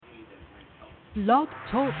Blog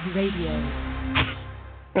Talk Radio.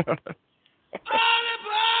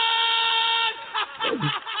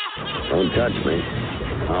 Don't touch me.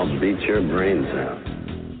 I'll beat your brains out.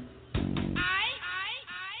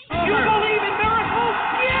 You believe in miracles?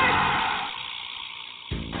 Yes!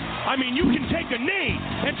 I mean, you can take a knee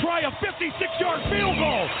and try a 56-yard field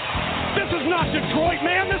goal. This is not Detroit,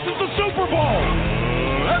 man. This is the Super Bowl.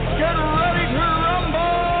 Let's get ready to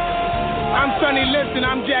rumble. I'm Sonny Liston.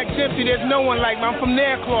 I'm Jack Dempsey. There's no one like me. I'm from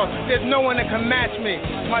Nairclaw. There's no one that can match me.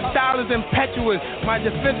 My style is impetuous. My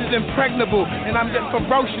defense is impregnable. And I'm just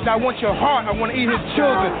ferocious. I want your heart. I want to eat his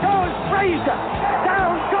children. Down goes Frazier.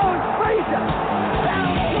 Down goes Frazier.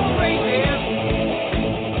 Down goes Frazier.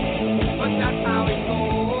 But that's how it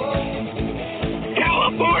goes.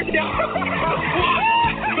 California.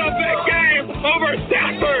 The big game over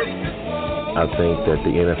Stanford. I think that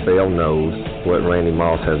the NFL knows what Randy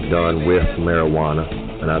Moss has done with marijuana,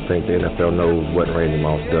 and I think the NFL knows what Randy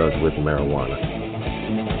Moss does with marijuana.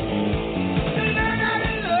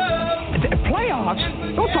 Playoffs?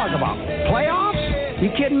 Don't talk about playoffs. You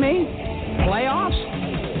kidding me?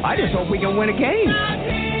 Playoffs? I just hope we can win a game.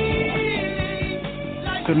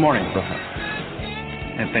 Good morning, Brooklyn,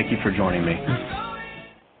 and thank you for joining me.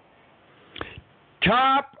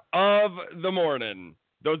 Top of the morning.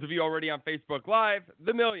 Those of you already on Facebook Live,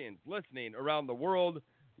 the millions listening around the world,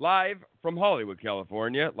 live from Hollywood,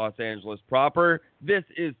 California, Los Angeles proper. This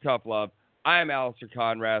is Tough Love. I am Alistair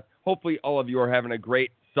Conrad. Hopefully all of you are having a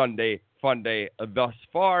great Sunday, fun day thus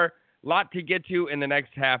far. Lot to get to in the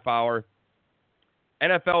next half hour.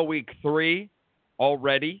 NFL Week 3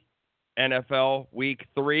 already. NFL Week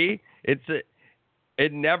 3.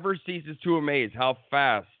 It never ceases to amaze how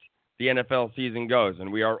fast the NFL season goes,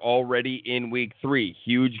 and we are already in Week 3.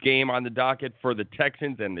 Huge game on the docket for the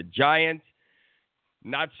Texans and the Giants.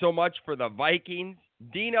 Not so much for the Vikings.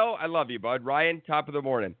 Dino, I love you, bud. Ryan, top of the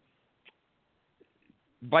morning.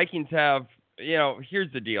 Vikings have,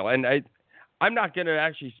 here's the deal, and I'm not going to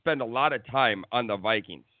actually spend a lot of time on the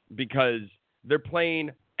Vikings because they're playing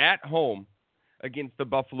at home against the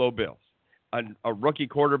Buffalo Bills. A rookie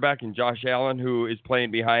quarterback in Josh Allen who is playing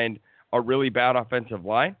behind a really bad offensive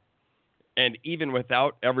line. And even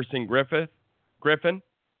without Everson Griffin,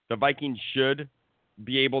 the Vikings should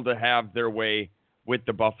be able to have their way with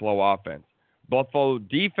the Buffalo offense. Buffalo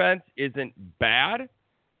defense isn't bad,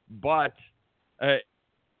 but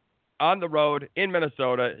on the road in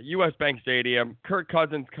Minnesota, U.S. Bank Stadium, Kirk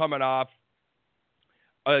Cousins coming off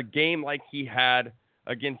a game like he had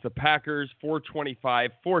against the Packers,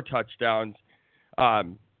 425, 4 touchdowns.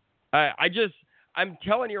 I'm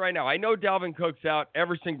telling you right now, I know Dalvin Cook's out.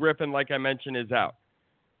 Everson Griffin, like I mentioned, is out.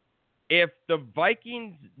 If the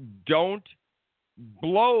Vikings don't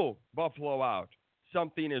blow Buffalo out,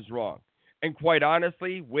 something is wrong. And quite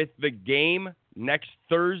honestly, with the game next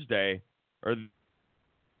Thursday, or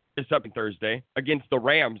this upcoming Thursday, against the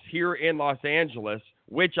Rams here in Los Angeles,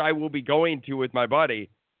 which I will be going to with my buddy,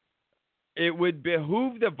 it would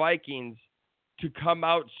behoove the Vikings to come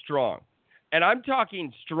out strong. And I'm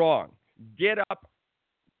talking strong. Get up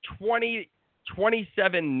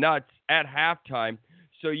 27 nuts at halftime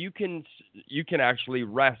so you can actually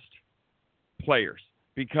rest players,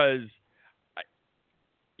 because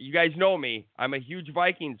you guys know me. I'm a huge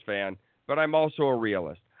Vikings fan, but I'm also a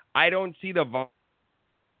realist. I don't see the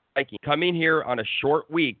Vikings coming here on a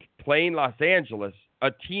short week playing Los Angeles,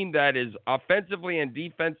 a team that is offensively and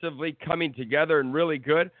defensively coming together and really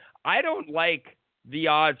good. I don't like the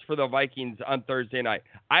odds for the Vikings on Thursday night.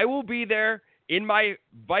 I will be there in my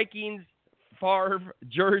Vikings Favre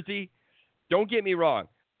jersey. Don't get me wrong.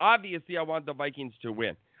 Obviously, I want the Vikings to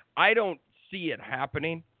win. I don't see it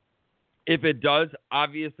happening. If it does,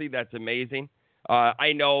 obviously, that's amazing.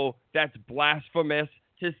 I know that's blasphemous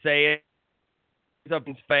to say it as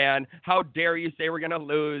a fan. How dare you say we're going to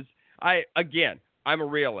lose? I'm a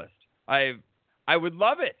realist. I would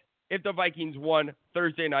love it if the Vikings won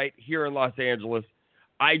Thursday night here in Los Angeles.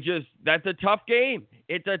 That's a tough game.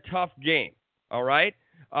 It's a tough game. All right.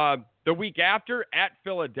 The week after at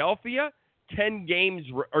Philadelphia, 10 days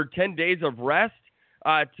of rest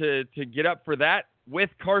to get up for that with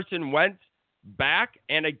Carson Wentz back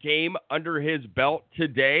and a game under his belt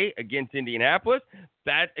today against Indianapolis.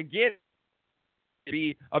 That again would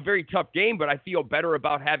be a very tough game, but I feel better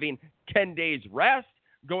about having 10 days rest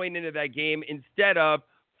going into that game instead of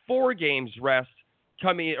 4 days rest,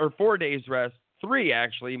 3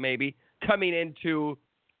 actually maybe, coming into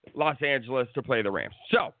Los Angeles to play the Rams.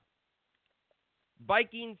 So,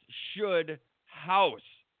 Vikings should house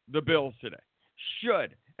the Bills today.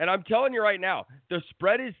 Should. And I'm telling you right now, the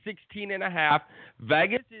spread is 16.5.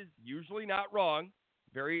 Vegas is usually not wrong.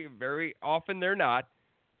 Very, very often they're not.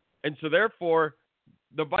 And so, therefore,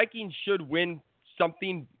 the Vikings should win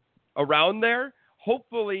something around there.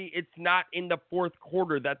 Hopefully, it's not in the fourth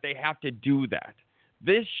quarter that they have to do that.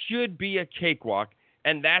 This should be a cakewalk,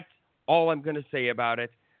 and that's all I'm going to say about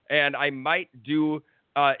it. And I might do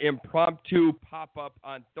impromptu pop-up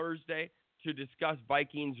on Thursday to discuss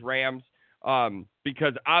Vikings-Rams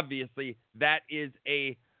because, obviously, that is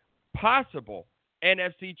a possible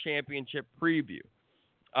NFC Championship preview.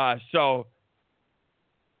 So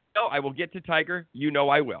I will get to Tiger. You know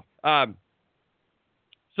I will.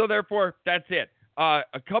 So, therefore, that's it. A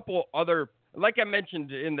couple other, like I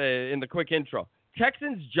mentioned in the quick intro,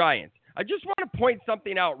 Texans-Giants. I just want to point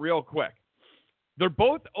something out real quick. They're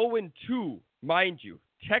both 0-2, mind you,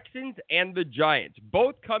 Texans and the Giants,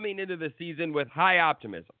 both coming into the season with high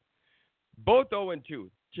optimism. Both 0-2.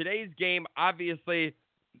 Today's game, obviously,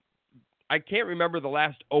 I can't remember the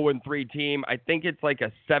last 0-3 team. I think it's like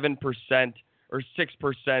a 7% or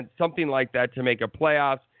 6%, something like that to make a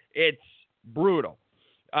playoffs. It's brutal.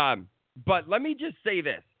 But let me just say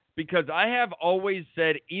this, because I have always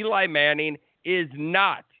said Eli Manning is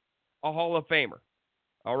not a Hall of Famer.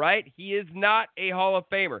 All right? He is not a Hall of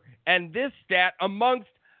Famer. And this stat, amongst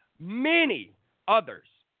many others,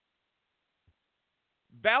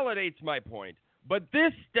 validates my point. But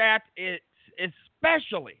this stat is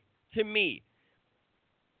especially, to me,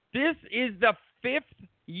 this is the 5th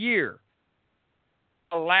year,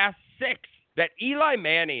 the last 6, that Eli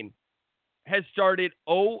Manning has started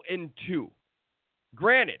 0-2.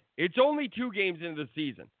 Granted, it's only 2 games into the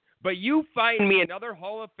season, but you find me another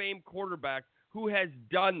Hall of Fame quarterback who has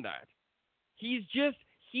done that.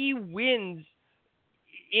 He wins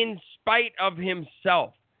in spite of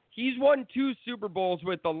himself. He's won 2 Super Bowls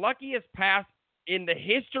with the luckiest pass in the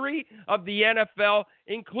history of the NFL,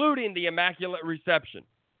 including the Immaculate Reception.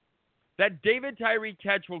 That David Tyree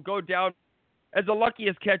catch will go down as the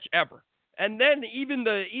luckiest catch ever. And then even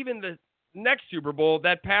the next Super Bowl,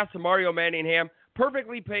 that pass to Mario Manningham,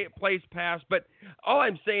 perfectly placed pass. But all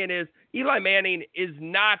I'm saying is Eli Manning is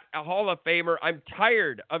not a Hall of Famer. I'm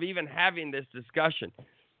tired of even having this discussion.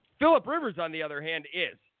 Phillip Rivers, on the other hand,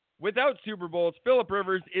 is. Without Super Bowls, Phillip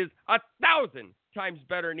Rivers is 1,000 times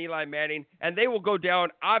better than Eli Manning, and they will go down,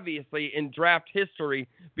 obviously, in draft history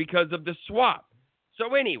because of the swap.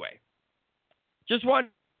 So anyway, just one,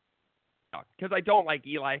 because I don't like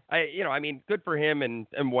Eli. Good for him and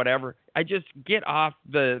whatever. I just get off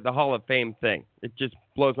the Hall of Fame thing. It just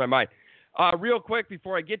blows my mind. Real quick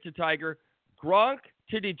before I get to Tiger, Gronk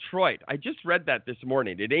to Detroit. I just read that this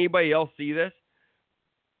morning. Did anybody else see this?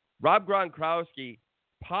 Rob Gronkowski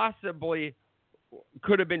possibly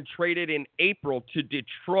could have been traded in April to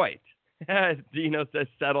Detroit. Dino says,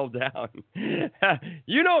 settle down.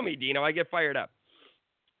 You know me, Dino. I get fired up.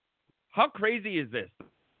 How crazy is this?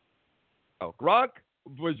 Gronk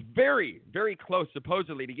was very, very close,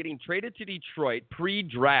 supposedly, to getting traded to Detroit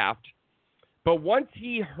pre-draft. But once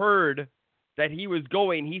he heard that he was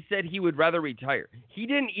going, he said he would rather retire. He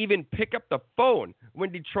didn't even pick up the phone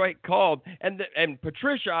when Detroit called. And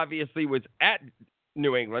Patricia, obviously, was at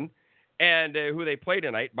New England, and who they play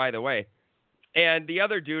tonight, by the way. And the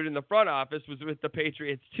other dude in the front office was with the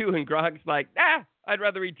Patriots, too. And Gronk's like, I'd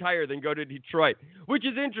rather retire than go to Detroit, which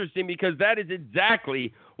is interesting because that is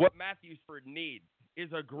exactly what Matthew Stafford needs, is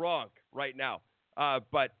a Gronk right now.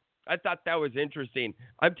 But I thought that was interesting.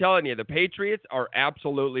 I'm telling you, the Patriots are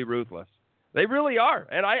absolutely ruthless. They really are,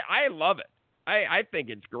 and I love it. I think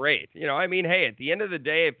it's great. Hey, at the end of the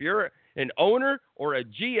day, if you're an owner or a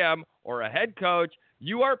GM or a head coach,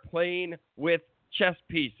 you are playing with chess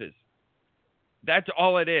pieces. That's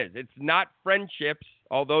all it is. It's not friendships,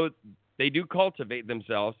 although they do cultivate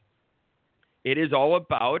themselves. It is all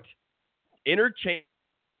about interchange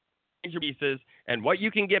pieces and what you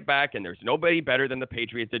can get back, and there's nobody better than the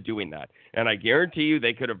Patriots at doing that. And I guarantee you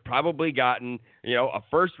they could have probably gotten, a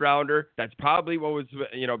first rounder. That's probably what was,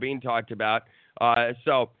 being talked about. I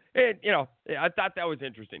thought that was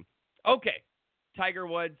interesting. Okay, Tiger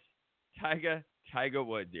Woods, Tiger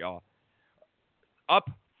Woods, y'all. Up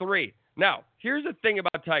 3. Now, here's the thing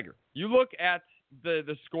about Tiger. You look at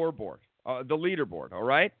the scoreboard, the leaderboard, all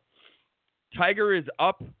right? Tiger is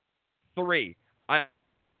up 3. I'm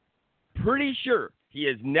pretty sure he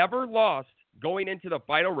has never lost going into the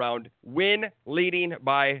final round, leading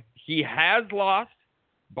by, he has lost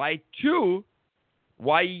by 2,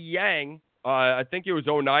 Wei Yang, I think it was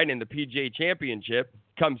 2009 in the PGA Championship,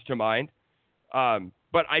 comes to mind.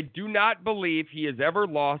 But I do not believe he has ever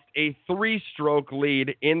lost a 3-stroke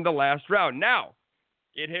lead in the last round. Now,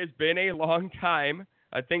 it has been a long time,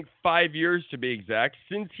 I think 5 years to be exact,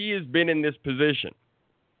 since he has been in this position.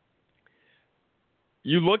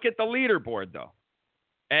 You look at the leaderboard, though,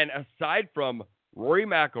 and aside from Rory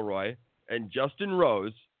McIlroy and Justin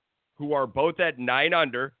Rose, who are both at 9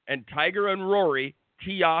 under, and Tiger and Rory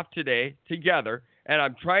tee off today together, and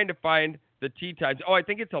I'm trying to find the tee times. Oh, I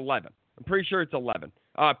think it's 11. I'm pretty sure it's 11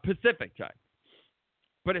 Pacific time.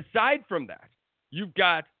 But aside from that, you've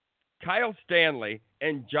got Kyle Stanley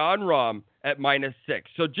and Jon Rahm at -6.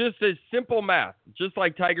 So just as simple math, just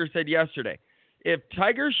like Tiger said yesterday, if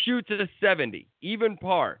Tiger shoots at a 70, even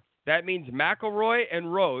par, that means McIlroy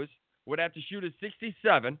and Rose would have to shoot a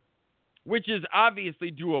 67, which is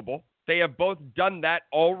obviously doable. They have both done that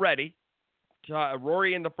already.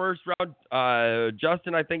 Rory in the first round,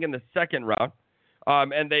 Justin, I think, in the second round.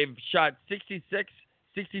 And they've shot 66,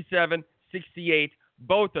 67, 68,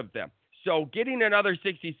 both of them. So getting another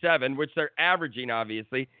 67, which they're averaging,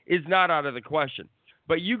 obviously, is not out of the question.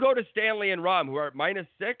 But you go to Stanley and Rahm, who are at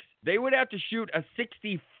 -6, they would have to shoot a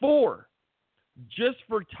 64 just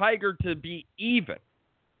for Tiger to be even.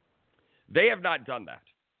 They have not done that.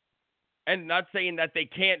 And not saying that they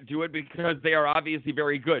can't do it because they are obviously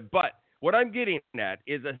very good. But what I'm getting at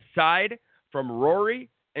is, aside from Rory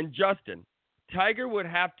and Justin, Tiger would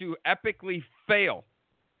have to epically fail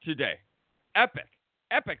today.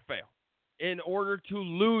 Epic fail in order to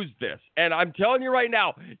lose this. And I'm telling you right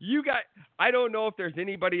now, I don't know if there's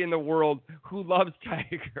anybody in the world who loves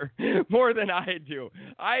Tiger more than I do.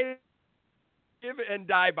 I live and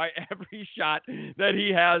die by every shot that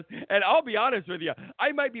he has. And I'll be honest with you,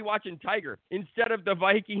 I might be watching Tiger instead of the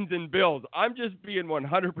Vikings and Bills. I'm just being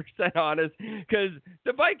 100% honest, because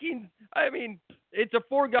the Vikings, I mean, it's a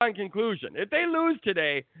foregone conclusion. If they lose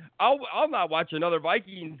today, I'll not watch another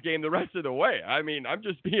Vikings game the rest of the way. I mean, I'm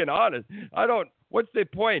just being honest. What's the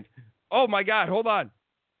point? Oh my God, hold on.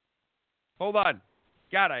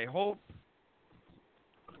 God, I hope.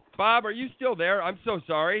 Bob, are you still there? I'm so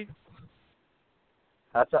sorry.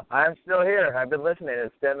 I'm still here. I've been listening.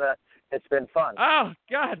 It's been fun. Oh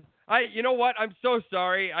God! You know what? I'm so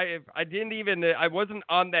sorry. I wasn't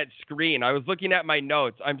on that screen. I was looking at my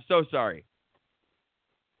notes. I'm so sorry.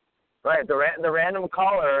 Right, the random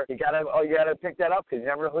caller. You gotta pick that up, because you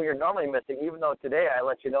never know who you're normally missing. Even though today I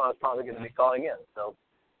let you know I was probably going to be calling in. So.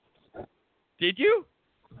 Did you?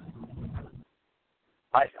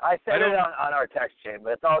 I said it on our text chain,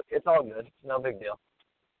 but it's all good. No big deal.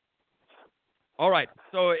 All right.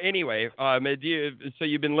 So anyway, so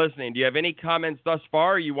you've been listening. Do you have any comments thus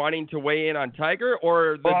far? Are you wanting to weigh in on Tiger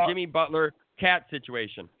or the Jimmy Butler cat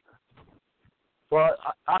situation? Well,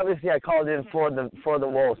 obviously I called in for the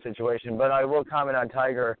Wolves situation, but I will comment on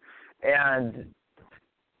Tiger, and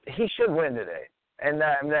he should win today, and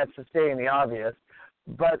that's stating the obvious.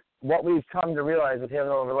 But what we've come to realize with him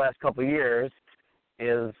over the last couple of years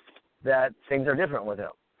is that things are different with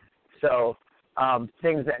him. So.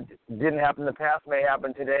 Things that didn't happen in the past may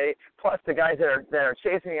happen today. Plus, the guys that are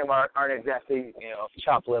chasing him aren't exactly,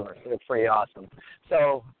 chopped liver. They're pretty awesome.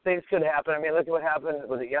 So things could happen. I mean, look at what happened.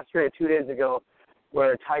 Was it yesterday or 2 days ago,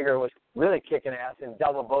 where Tiger was really kicking ass and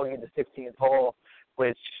double bogeyed the 16th hole,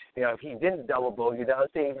 which, if he didn't double bogey that,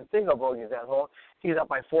 let's say even single bogeys that hole, he's up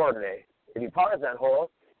by 4 today. If he pars that hole,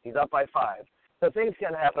 he's up by 5. So things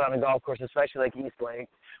can happen on a golf course, especially like East Lake,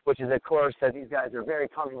 which is a course that these guys are very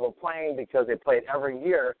comfortable playing because they play it every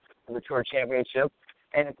year in the Tour Championship,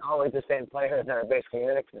 and it's always the same players that are basically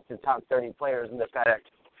in it. It's the top 30 players in the FedEx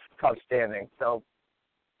Cup standing. So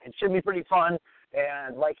it should be pretty fun,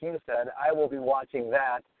 and like you said, I will be watching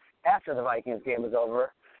that after the Vikings game is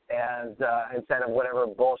over, and instead of whatever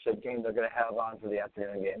bullshit game they're going to have on for the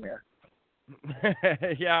afternoon game here.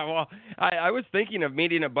 Yeah, well, I was thinking of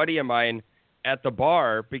meeting a buddy of mine at the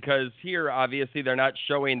bar, because here obviously they're not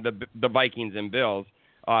showing the Vikings and Bills,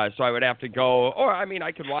 so I would have to go, or I mean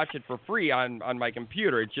I could watch it for free on my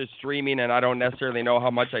computer. It's just streaming, and I don't necessarily know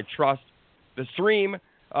how much I trust the stream.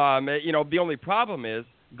 The only problem is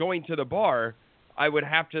going to the bar, I would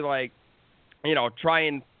have to try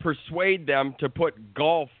and persuade them to put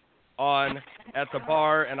golf on at the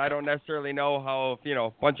bar, and I don't necessarily know how a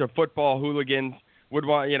bunch of football hooligans would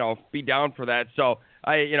want be down for that. So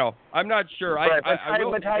I'm not sure. Right,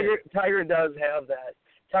 but Tiger does have that.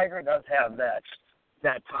 Tiger does have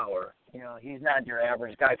that power. He's not your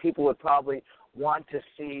average guy. People would probably want to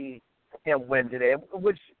see him win today.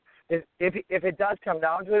 Which, if it does come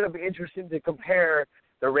down to it, it'll be interesting to compare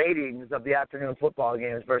the ratings of the afternoon football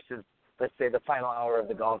games versus, let's say, the final hour of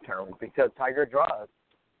the golf tournament, because Tiger draws.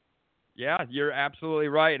 Yeah, you're absolutely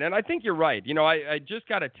right, and I think you're right. I just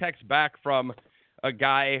got a text back from a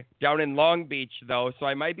guy down in Long Beach, though, so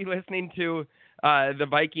I might be listening to the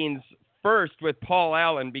Vikings first with Paul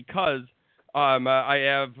Allen, because I've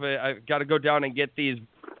got to go down and get these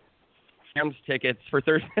Rams tickets for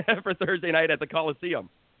Thursday night at the Coliseum.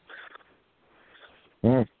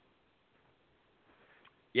 Mm.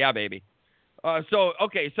 Yeah, baby. So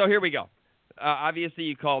here we go. Obviously,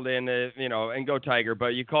 you called in, and go Tiger,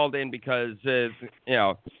 but you called in because,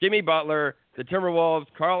 Jimmy Butler, the Timberwolves,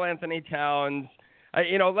 Karl Anthony Towns.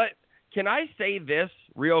 Can I say this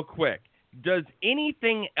real quick? Does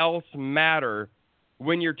anything else matter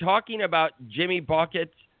when you're talking about Jimmy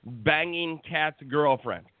Buckets banging Kat's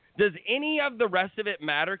girlfriend? Does any of the rest of it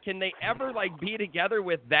matter? Can they ever, be together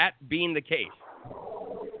with that being the case?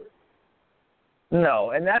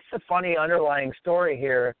 No, and that's the funny underlying story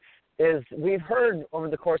here is we've heard over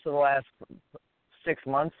the course of the last 6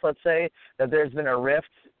 months, let's say, that there's been a rift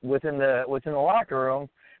within the locker room,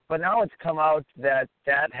 but now it's come out that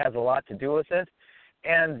has a lot to do with it.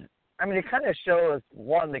 And, it kind of shows,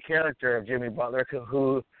 one, the character of Jimmy Butler,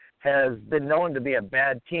 who has been known to be a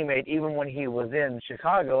bad teammate. Even when he was in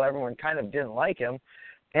Chicago, everyone kind of didn't like him.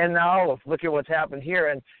 And now look at what's happened here.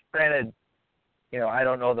 And granted, I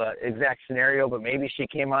don't know the exact scenario, but maybe she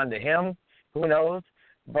came on to him. Who knows?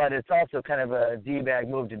 But it's also kind of a D-bag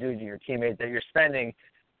move to do to your teammate that you're spending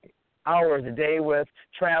hours a day with,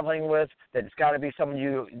 traveling with, that it's got to be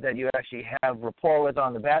someone that you actually have rapport with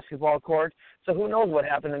on the basketball court. So who knows what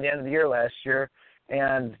happened at the end of the year last year.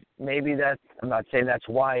 And maybe I'm not saying that's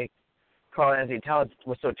why Karl Anthony Towns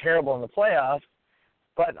was so terrible in the playoffs,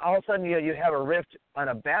 but all of a sudden you have a rift on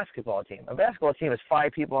a basketball team. A basketball team is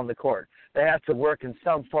 5 people on the court. They have to work in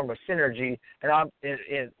some form of synergy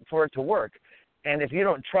for it to work. And if you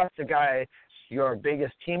don't trust the guy, your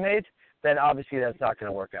biggest teammate, then obviously that's not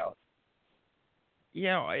going to work out.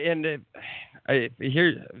 And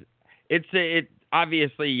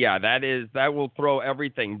obviously, that will throw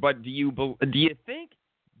everything. But do you think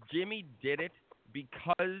Jimmy did it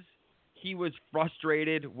because he was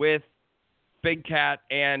frustrated with Big Cat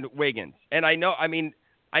and Wiggins? And I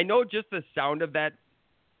know just the sound of that.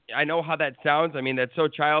 I know how that sounds. That's so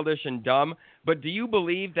childish and dumb. But do you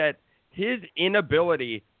believe that his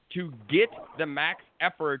inability to get the max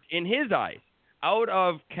effort in his eyes out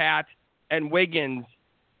of Cat and Wiggins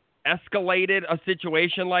escalated a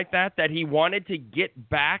situation like that he wanted to get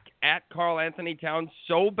back at Karl Anthony Towns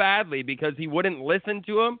so badly because he wouldn't listen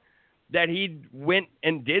to him that he went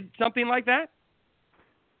and did something like that?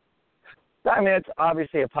 It's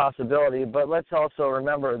obviously a possibility, but let's also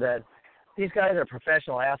remember that these guys are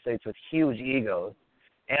professional athletes with huge egos.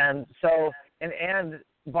 And so, and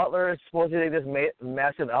Butler is supposedly this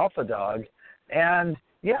massive alpha dog. And,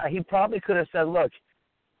 yeah, he probably could have said, look,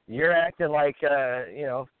 you're acting like,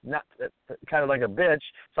 not kind of like a bitch,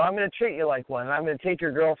 so I'm going to treat you like one, and I'm going to take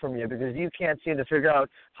your girl from you because you can't seem to figure out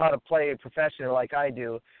how to play professional like I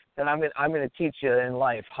do. Then I'm going to teach you in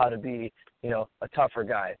life how to be, a tougher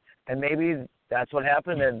guy. And maybe that's what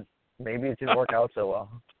happened, and maybe it didn't work out so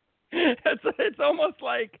well. It's almost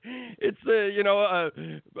like it's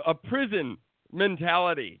a prison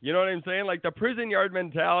mentality. You know what I'm saying? Like the prison yard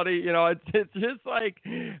mentality. It's just like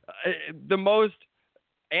the most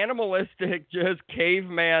animalistic, just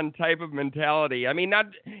caveman type of mentality.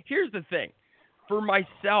 Here's the thing. For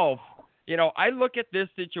myself, I look at this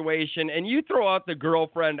situation, and you throw out the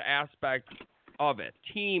girlfriend aspect of it,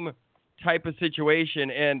 team type of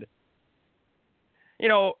situation, and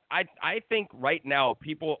I think right now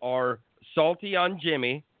people are salty on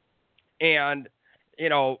Jimmy, and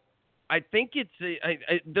I think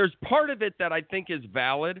there's part of it that I think is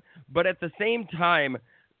valid, but at the same time,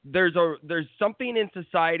 there's something in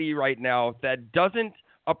society right now that doesn't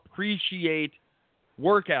appreciate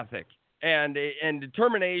work ethic and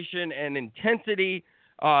determination and intensity,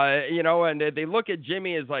 and they look at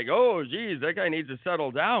Jimmy as like, oh, geez, that guy needs to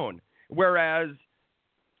settle down. Whereas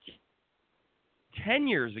 10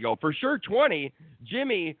 years ago, for sure 20,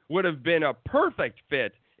 Jimmy would have been a perfect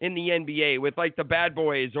fit in the NBA with like the Bad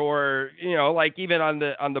Boys or, even on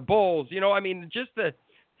the Bulls, just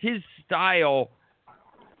his style.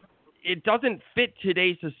 It doesn't fit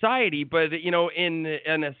today's society, but, in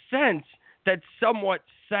a sense, that's somewhat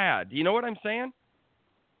sad. You know what I'm saying?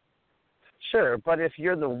 Sure, but if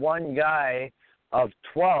you're the one guy of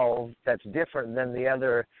 12 that's different than the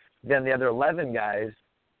other 11 guys,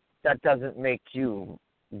 that doesn't make you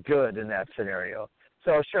good in that scenario.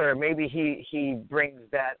 So, sure, maybe he brings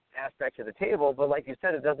that aspect to the table, but like you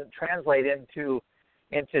said, it doesn't translate into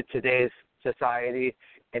today's society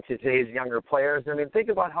and today's younger players. Think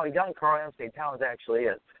about how young Karl Anthony Towns actually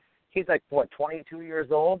is. He's like, 22 years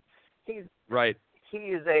old? He's right. He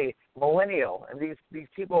is a millennial, and these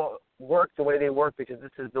people work the way they work because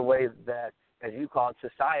this is the way that, as you call it,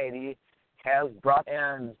 society has brought.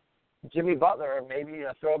 And Jimmy Butler, maybe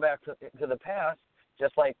a throwback to the past,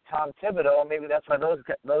 just like Tom Thibodeau. Maybe that's why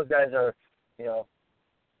those guys are,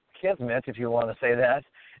 kismet, if you want to say that.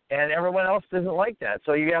 And everyone else doesn't like that.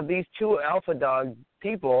 So you have these two alpha dog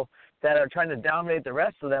people that are trying to dominate the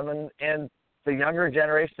rest of them, and the younger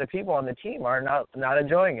generation of people on the team are not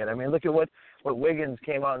enjoying it. I mean, look at what Wiggins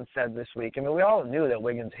came out and said this week. I mean, we all knew that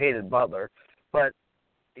Wiggins hated Butler, but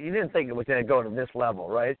you didn't think it was going to go to this level,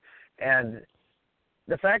 right? And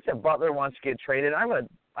the fact that Butler wants to get traded, I'm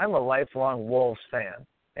a lifelong Wolves fan,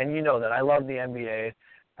 and you know that. I love the NBA.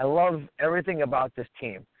 I love everything about this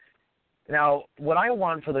team. Now, what I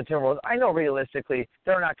want for the Timberwolves, I know realistically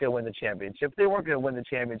they're not going to win the championship. They weren't going to win the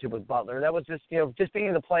championship with Butler. That was just, just being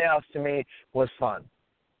in the playoffs to me was fun.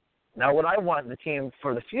 Now, what I want the team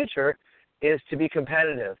for the future is to be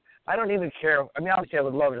competitive. I don't even care. I mean, obviously I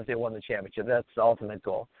would love it if they won the championship. That's the ultimate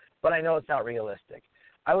goal. But I know it's not realistic.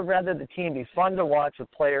 I would rather the team be fun to watch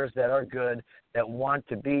with players that are good, that want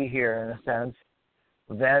to be here in a sense,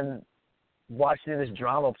 than watching this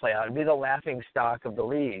drama play out and be the laughing stock of the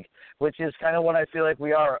league, which is kind of what I feel like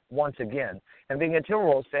we are once again. And being a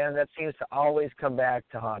Timberwolves fan, that seems to always come back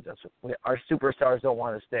to haunt us. Our superstars don't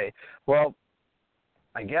want to stay. Well,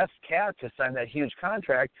 I guess Cat just signed that huge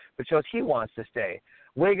contract, which shows he wants to stay.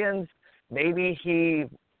 Wiggins, maybe he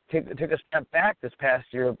took a step back this past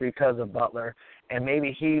year because of Butler, and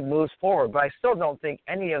maybe he moves forward. But I still don't think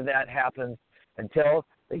any of that happens until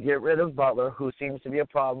they get rid of Butler, who seems to be a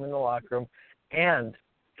problem in the locker room, and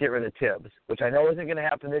get rid of Tibbs, which I know isn't going to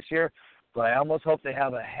happen this year, but I almost hope they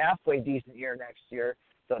have a halfway decent year next year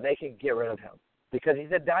so they can get rid of him, because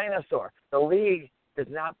he's a dinosaur. The league does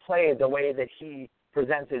not play the way that he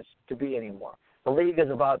presents it to be anymore. The league is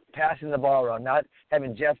about passing the ball around, not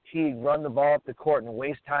having Jeff Teague run the ball up the court and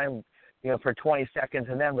waste time for 20 seconds,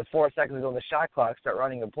 and then with 4 seconds to go on the shot clock, start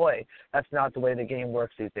running a play. That's not the way the game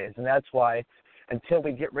works these days, and that's why until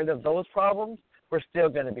we get rid of those problems, we're still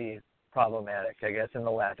going to be problematic, I guess, in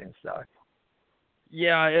the laughing stock.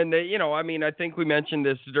 Yeah, and, I think we mentioned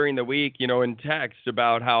this during the week, in text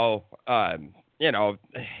about how,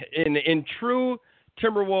 in true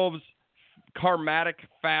Timberwolves karmatic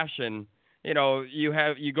fashion,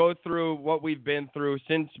 you go through what we've been through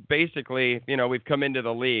since basically, we've come into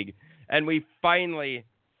the league, and we finally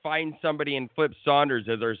find somebody in Flip Saunders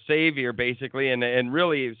as our savior, basically, and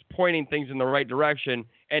really is pointing things in the right direction,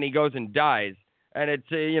 and he goes and dies. And it's,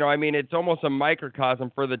 it's almost a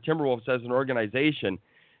microcosm for the Timberwolves as an organization.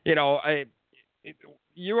 You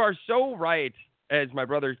are so right, as my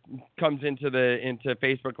brother comes into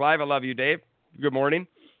Facebook Live. I love you, Dave. Good morning.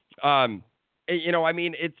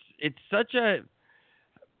 It's such a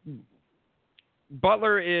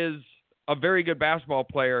Butler is a very good basketball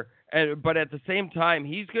player, but at the same time,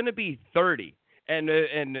 he's going to be 30, and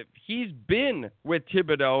he's been with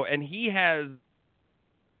Thibodeau, and he has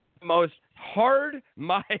the most hard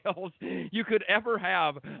miles you could ever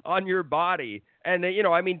have on your body, and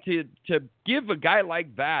to give a guy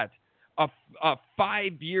like that a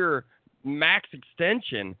 5-year max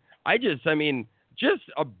extension, just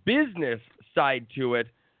a business side to it.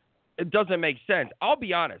 It doesn't make sense. I'll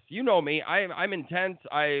be honest. You know me. I'm intense.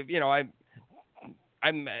 I'm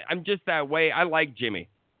just that way. I like Jimmy.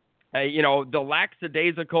 The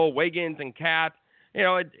lackadaisical Wiggins and Cat.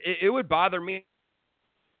 It would bother me.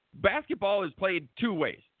 Basketball is played two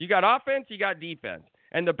ways. You got offense, you got defense,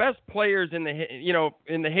 and the best players in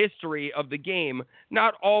the history of the game.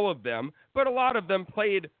 Not all of them, but a lot of them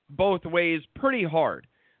played both ways pretty hard.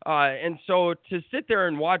 And so to sit there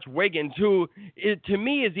and watch Wiggins, who to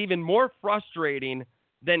me is even more frustrating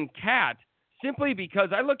than Cat, simply because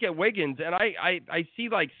I look at Wiggins and I see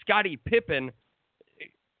like Scottie Pippen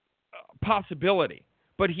possibility,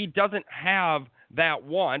 but he doesn't have that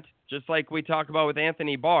want, just like we talk about with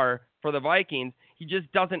Anthony Barr for the Vikings. He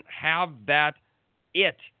just doesn't have that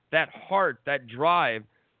heart, that drive.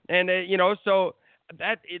 And, so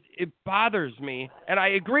that it bothers me. And I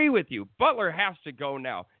agree with you. Butler has to go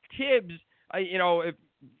now. Tibbs,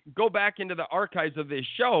 go back into the archives of this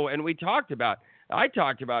show, and I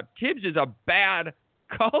talked about Tibbs is a bad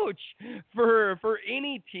coach for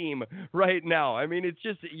any team right now. It's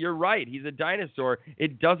just, you're right. He's a dinosaur.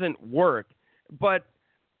 It doesn't work. But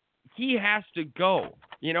he has to go.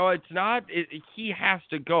 He has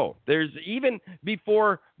to go. There's even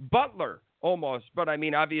before Butler almost, but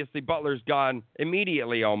obviously Butler's gone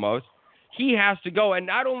immediately almost. He has to go, and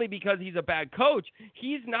not only because he's a bad coach,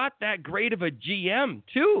 he's not that great of a GM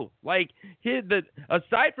too. Like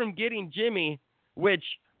aside from getting Jimmy, which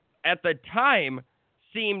at the time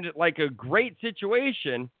seemed like a great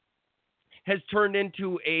situation, has turned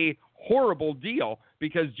into a horrible deal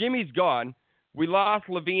because Jimmy's gone. we lost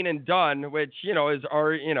Levine and Dunn, which,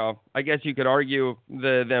 I guess you could argue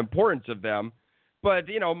the importance of them. But,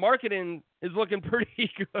 marketing is looking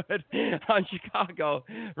pretty good on Chicago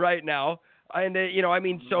right now. And,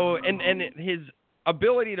 and his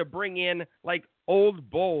ability to bring in, like, old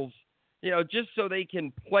bulls, just so they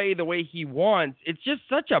can play the way he wants. It's just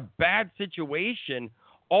such a bad situation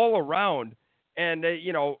all around. And,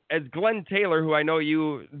 as Glenn Taylor, who I know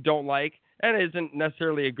you don't like, and isn't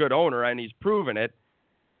necessarily a good owner, and he's proven it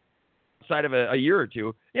outside of a year or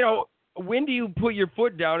two, when do you put your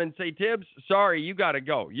foot down and say, Tibbs, sorry, you got to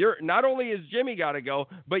go? Not only is Jimmy got to go,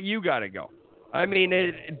 but you got to go. I mean,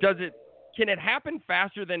 can it happen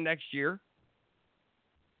faster than next year?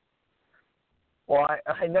 Well,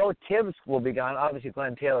 I know Tibbs will be gone. Obviously,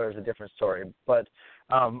 Glenn Taylor is a different story. But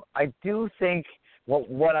I do think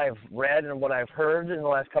what I've read and what I've heard in the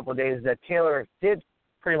last couple of days is that Taylor did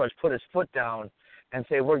pretty much put his foot down and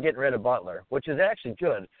say, we're getting rid of Butler, which is actually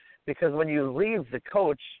good. Because when you leave the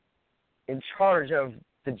coach in charge of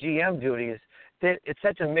the GM duties, it's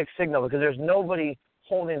such a mixed signal because there's nobody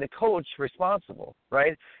holding the coach responsible,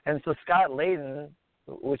 right? And so Scott Layden,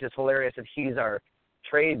 which is hilarious that he's our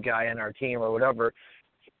trade guy in our team or whatever,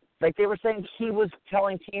 like they were saying he was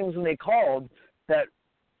telling teams when they called that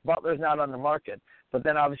Butler's not on the market. But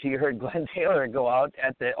then obviously you heard Glenn Taylor go out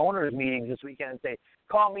at the owners' meetings this weekend and say,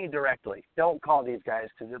 call me directly. Don't call these guys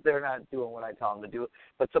because they're not doing what I tell them to do.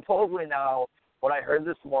 But supposedly now what I heard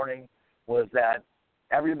this morning was that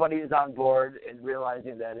everybody is on board and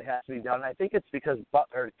realizing that it has to be done. And I think it's because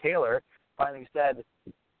Taylor finally said,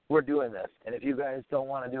 we're doing this. And if you guys don't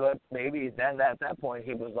want to do it, maybe then at that point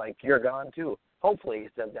he was like, you're gone too. Hopefully he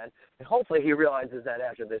said that. And hopefully he realizes that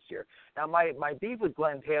after this year. Now my beef with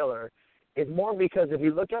Glenn Taylor is more because if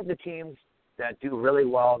you look at the teams that do really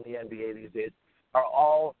well in the NBA these days are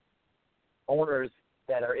all owners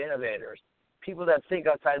that are innovators, people that think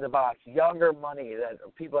outside the box, younger money, that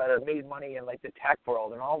people that have made money in like the tech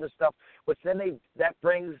world and all this stuff, which then that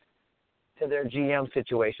brings to their GM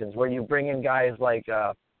situations where you bring in guys like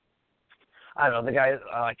I don't know, the guy,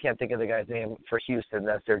 I can't think of the guy's name for Houston,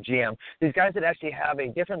 that's their GM. These guys that actually have a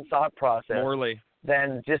different thought process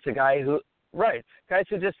than just a guy guys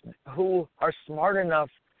who are smart enough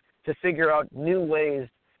to figure out new ways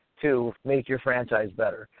to make your franchise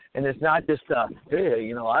better. And it's not just,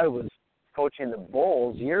 hey, I was coaching the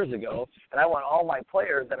Bulls years ago, and I want all my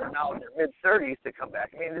players that are now in their mid-30s to come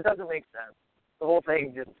back. I mean, it doesn't make sense. The whole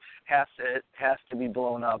thing just has to be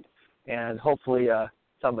blown up, and hopefully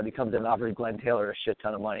somebody comes in and offers Glenn Taylor a shit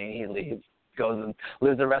ton of money, and he leaves, goes and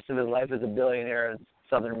lives the rest of his life as a billionaire in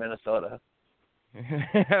southern Minnesota.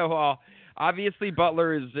 Well, obviously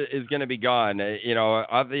Butler is going to be gone. I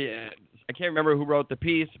can't remember who wrote the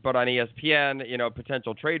piece, but on ESPN,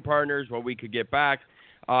 potential trade partners, what we could get back.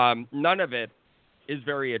 None of it is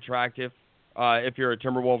very attractive if you're a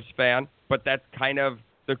Timberwolves fan, but that's kind of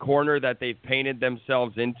the corner that they've painted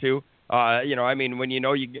themselves into. When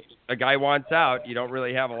a guy wants out, you don't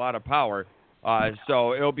really have a lot of power.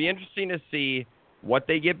 So it'll be interesting to see what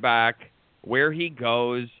they get back, where he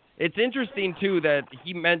goes. It's interesting, too, that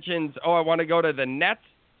he mentions, I want to go to the Nets,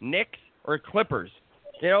 Knicks, or Clippers.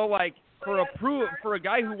 For a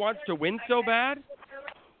guy who wants to win so bad,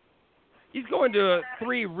 he's going to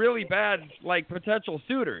 3 really bad, potential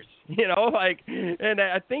suitors, and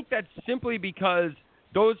I think that's simply because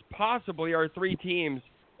those possibly are 3 teams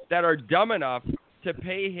that are dumb enough to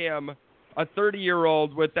pay him a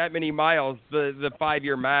 30-year-old with that many miles, the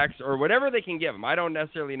 5-year max or whatever they can give him. I don't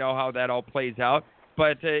necessarily know how that all plays out,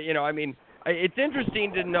 but, it's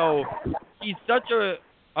interesting to know he's such a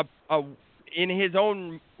in his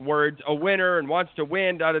own words, a winner and wants to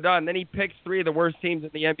win, da-da-da, and then he picks 3 of the worst teams in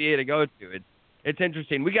the NBA to go to. It's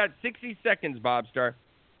interesting. We got 60 seconds, Bob Star.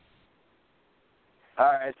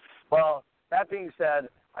 All right. Well, that being said,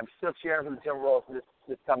 I'm still cheering for the Timberwolves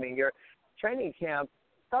this coming year. Training camp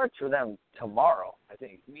starts for them tomorrow, I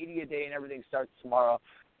think. Media day and everything starts tomorrow.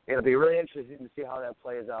 It'll be really interesting to see how that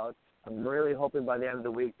plays out. I'm really hoping by the end of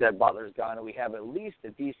the week that Butler's gone and we have at least a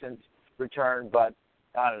decent return, but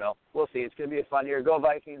I don't know. We'll see. It's going to be a fun year. Go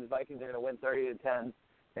Vikings. The Vikings are going to win 30-10,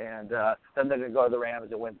 and then they're going to go to the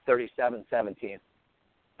Rams and win 37-17.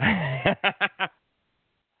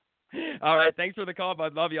 All right. Thanks for the call,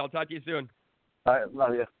 bud. Love you. I'll talk to you soon. All right.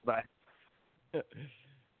 Love you. Bye.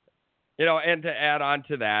 And to add on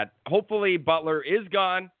to that, hopefully Butler is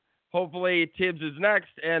gone. Hopefully Tibbs is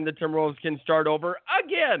next, and the Timberwolves can start over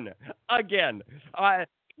again. Either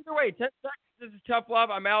way, 10 seconds. This is Tough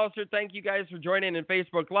Love. I'm Alistair. Thank you guys for joining in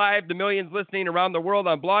Facebook Live. The millions listening around the world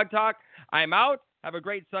on Blog Talk. I'm out. Have a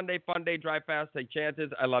great Sunday, fun day. Drive fast, take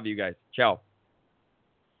chances. I love you guys. Ciao.